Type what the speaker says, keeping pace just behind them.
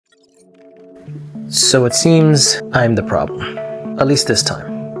So it seems I'm the problem, at least this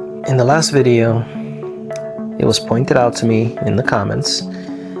time. In the last video, it was pointed out to me in the comments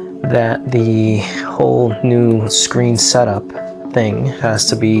that the whole new screen setup thing has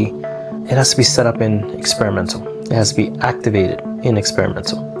to be set up in experimental. It has to be activated in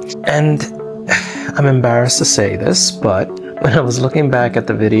experimental. And I'm embarrassed to say this, but when I was looking back at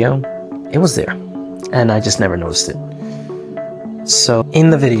the video, it was there and I just never noticed it. So in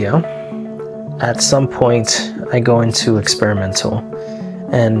the video, at some point I go into experimental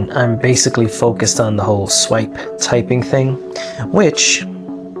and I'm basically focused on the whole swipe typing thing, which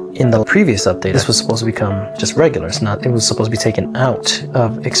in the previous update, this was supposed to become just regular. It was supposed to be taken out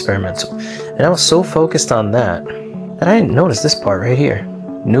of experimental. And I was so focused on that I didn't notice this part right here.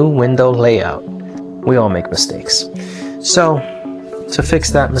 New window layout. We all make mistakes. So to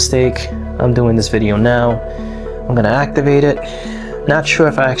fix that mistake, I'm doing this video now. I'm gonna activate it. Not sure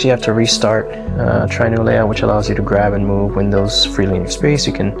if I actually have to restart. Try new layout, which allows you to grab and move windows freely in your space.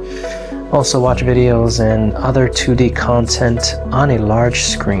 You can also watch videos and other 2D content on a large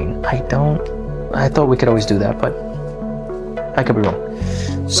screen. I thought we could always do that, but I could be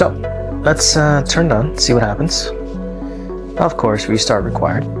wrong. So let's turn it on, see what happens. Of course, restart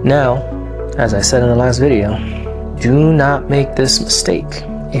required. Now, as I said in the last video, do not make this mistake.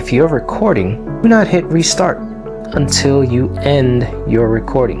 If you're recording, do not hit restart until you end your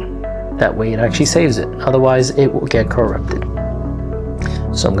recording. That way it actually saves it. Otherwise, it will get corrupted.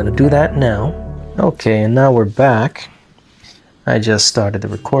 So I'm gonna do that now. Okay, and now we're back. I just started the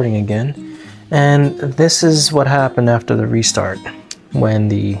recording again. And this is what happened after the restart. When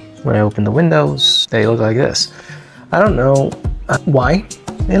I open the windows, they look like this. I don't know why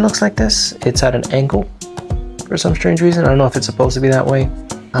it looks like this. It's at an angle for some strange reason. I don't know if it's supposed to be that way.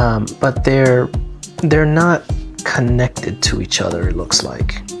 But they're not connected to each other, it looks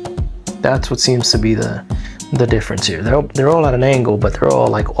like. That's what seems to be the difference here. They're all at an angle, but they're all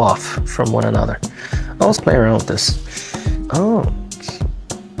like off from one another. Let's play around with this. Oh.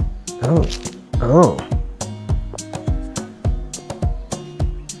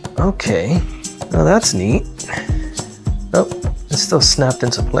 Okay. Well, that's neat. Oh, it's still snapped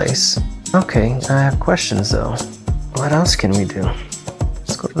into place. Okay, I have questions though. What else can we do?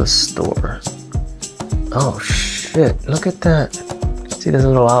 Let's go to the store. Oh shit, look at that. See this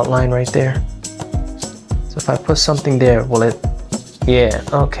little outline right there? So if I put something there, will it? Yeah,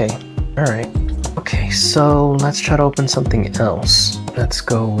 okay, all right. Okay, so let's try to open something else. Let's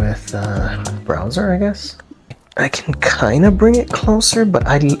go with browser, I guess. I can kind of bring it closer, but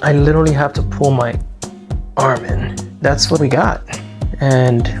I literally have to pull my arm in. That's what we got.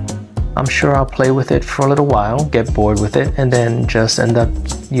 And I'm sure I'll play with it for a little while, get bored with it, and then just end up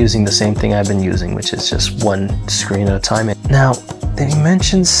using the same thing I've been using, which is just one screen at a time. Now, they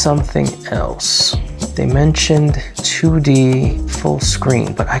mentioned something else. They mentioned 2D full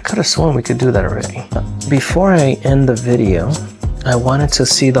screen, but I could have sworn we could do that already. Before I end the video, I wanted to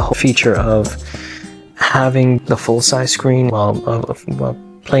see the whole feature of having the full-size screen while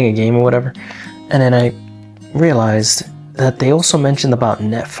playing a game or whatever. And then I realized that they also mentioned about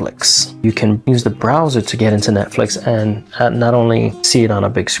Netflix. You can use the browser to get into Netflix and not only see it on a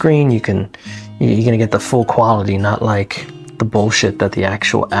big screen, you're gonna get the full quality, not like the bullshit that the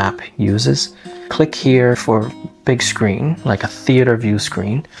actual app uses. Click here for big screen, like a theater view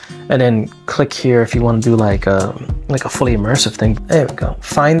screen, and then click here if you want to do like a fully immersive thing. There we go.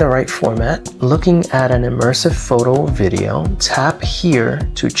 Find the right format. Looking at an immersive photo or video, tap here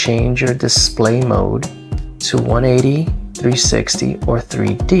to change your display mode to 180, 360, or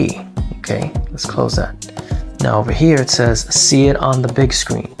 3D. Okay, let's close that. Now over here it says see it on the big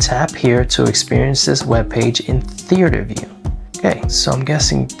screen. Tap here to experience this web page in theater view. Okay, so I'm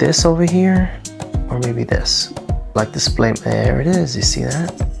guessing this over here, or maybe this. Like display, there it is, you see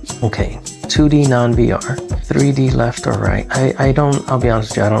that? Okay, 2D non-VR, 3D left or right. I'll be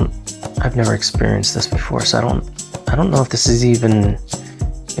honest with you, I've never experienced this before, so I don't know if this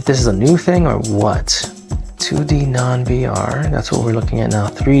is a new thing or what. 2D non-VR, that's what we're looking at now.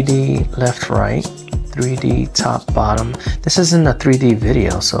 3D left, right, 3D top, bottom. This isn't a 3D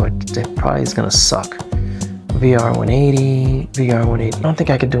video, so it probably is gonna suck. VR 180, VR 180. I don't think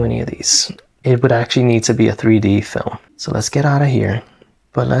I could do any of these. It would actually need to be a 3D film. So let's get out of here,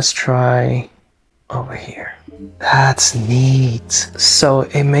 but let's try over here. That's neat. So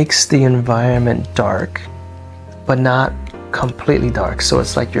it makes the environment dark, but not completely dark. So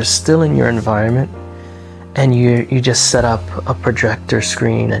it's like you're still in your environment and you just set up a projector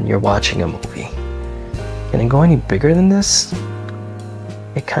screen and you're watching a movie. Can it go any bigger than this?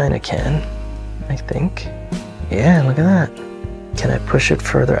 It kind of can, I think. Yeah, look at that. Can I push it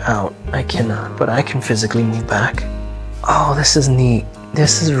further out? I cannot, but I can physically move back. Oh, this is neat.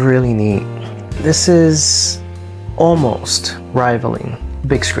 This is really neat. This is almost rivaling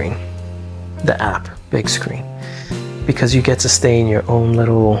big screen, the app big screen, because you get to stay in your own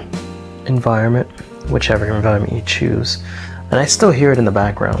little environment, whichever environment you choose. And I still hear it in the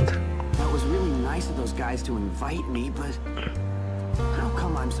background. That was really nice of those guys to invite me, but how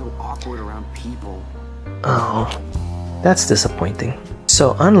come I'm so awkward around people? Oh, that's disappointing.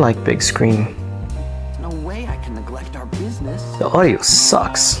 So unlike big screen, No way I can neglect our business. the audio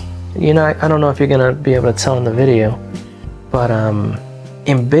sucks. You know, I don't know if you're gonna be able to tell in the video, but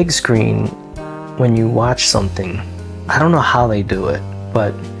in big screen, when you watch something, I don't know how they do it,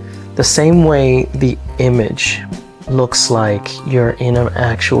 but the same way the image looks like you're in an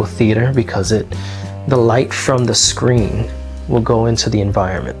actual theater, because the light from the screen will go into the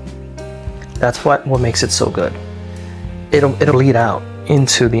environment. That's what makes it so good. It'll lead out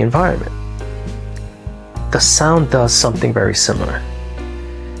into the environment. The sound does something very similar.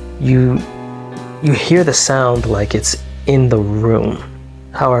 You hear the sound like it's in the room.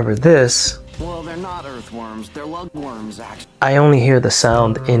 However, this, Well, they're not earthworms, they're lugworms, actually. I only hear the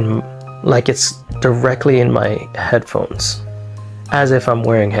sound like it's directly in my headphones, as if I'm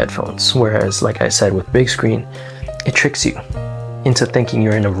wearing headphones. Whereas, like I said, with big screen, it tricks you into thinking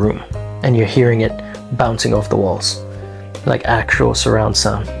you're in a room and you're hearing it bouncing off the walls, like actual surround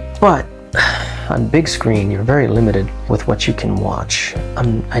sound. But on big screen, you're very limited with what you can watch.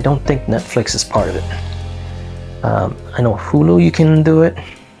 I don't think Netflix is part of it. I know Hulu, you can do it.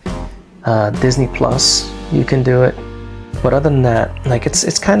 Disney Plus, you can do it. But other than that, like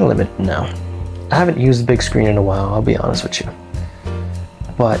it's kind of limited now. I haven't used big screen in a while, I'll be honest with you.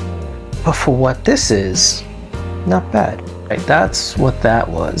 But for what this is, not bad. Right, that's what that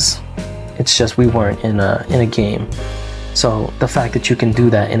was. It's just we weren't in a game. So the fact that you can do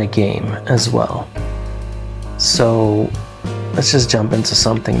that in a game as well. So let's just jump into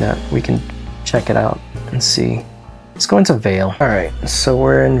something that we can check it out and see. Let's go into Vale. All right, so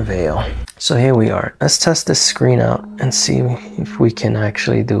we're in Vale. So here we are. Let's test this screen out and see if we can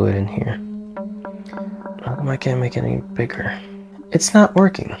actually do it in here. How come I can't make it any bigger? It's not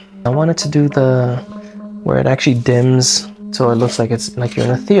working. I wanted to do where it actually dims so it looks like it's like you're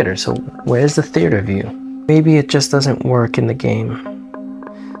in a theater. So where's the theater view? Maybe it just doesn't work in the game.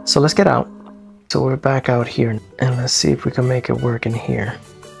 So let's get out. So we're back out here and let's see if we can make it work in here.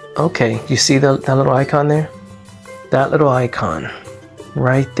 Okay, you see that little icon there? That little icon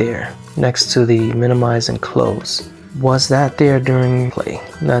right there next to the minimize and close. Was that there during play?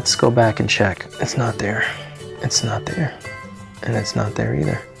 Let's go back and check. It's not there. It's not there. And it's not there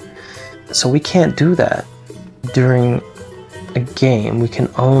either. So we can't do that during a game. We can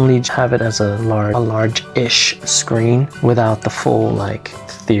only have it as a large-ish screen without the full like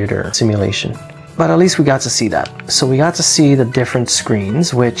theater simulation. But at least we got to see that. So we got to see the different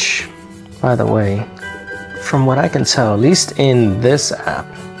screens, which, by the way, from what I can tell, at least in this app,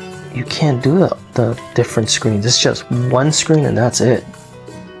 you can't do the different screens. It's just one screen and that's it.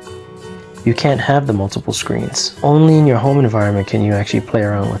 You can't have the multiple screens. Only in your home environment can you actually play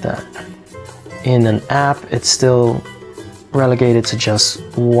around with that. In an app, it's still relegated to just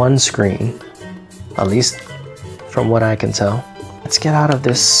one screen, at least from what I can tell. Let's get out of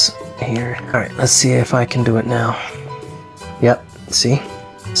this here. All right, let's see if I can do it now. Yep, see?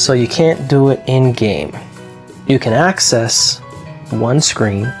 So you can't do it in game. You can access one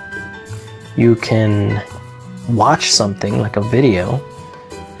screen. You can watch something like a video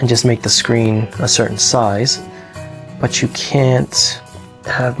and just make the screen a certain size, but you can't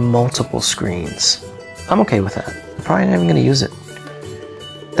have multiple screens. I'm okay with that. I'm probably not even gonna use it.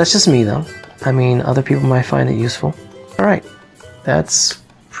 That's just me though. I mean, other people might find it useful. All right, that's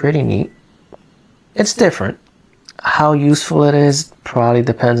pretty neat. It's different. How useful it is probably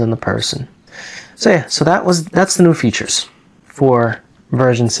depends on the person. So yeah, so that's the new features for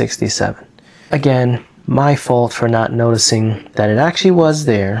version 67. Again, my fault for not noticing that it actually was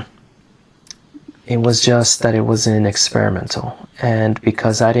there. It was just that it was in experimental, and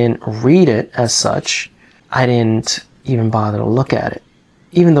because I didn't read it as such, I didn't even bother to look at it,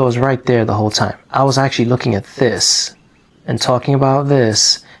 even though it was right there the whole time. I was actually looking at this and talking about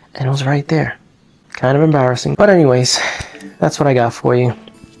this, and it was right there. Kind of embarrassing, but anyways, that's what I got for you.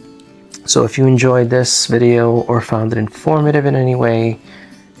 So if you enjoyed this video or found it informative in any way,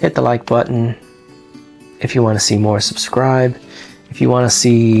 hit the like button. If you want to see more, subscribe. If you want to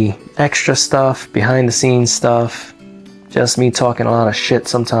see extra stuff, behind the scenes stuff, just me talking a lot of shit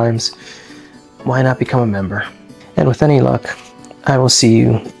sometimes, why not become a member? And with any luck, I will see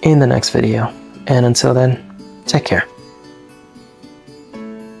you in the next video. And until then, take care.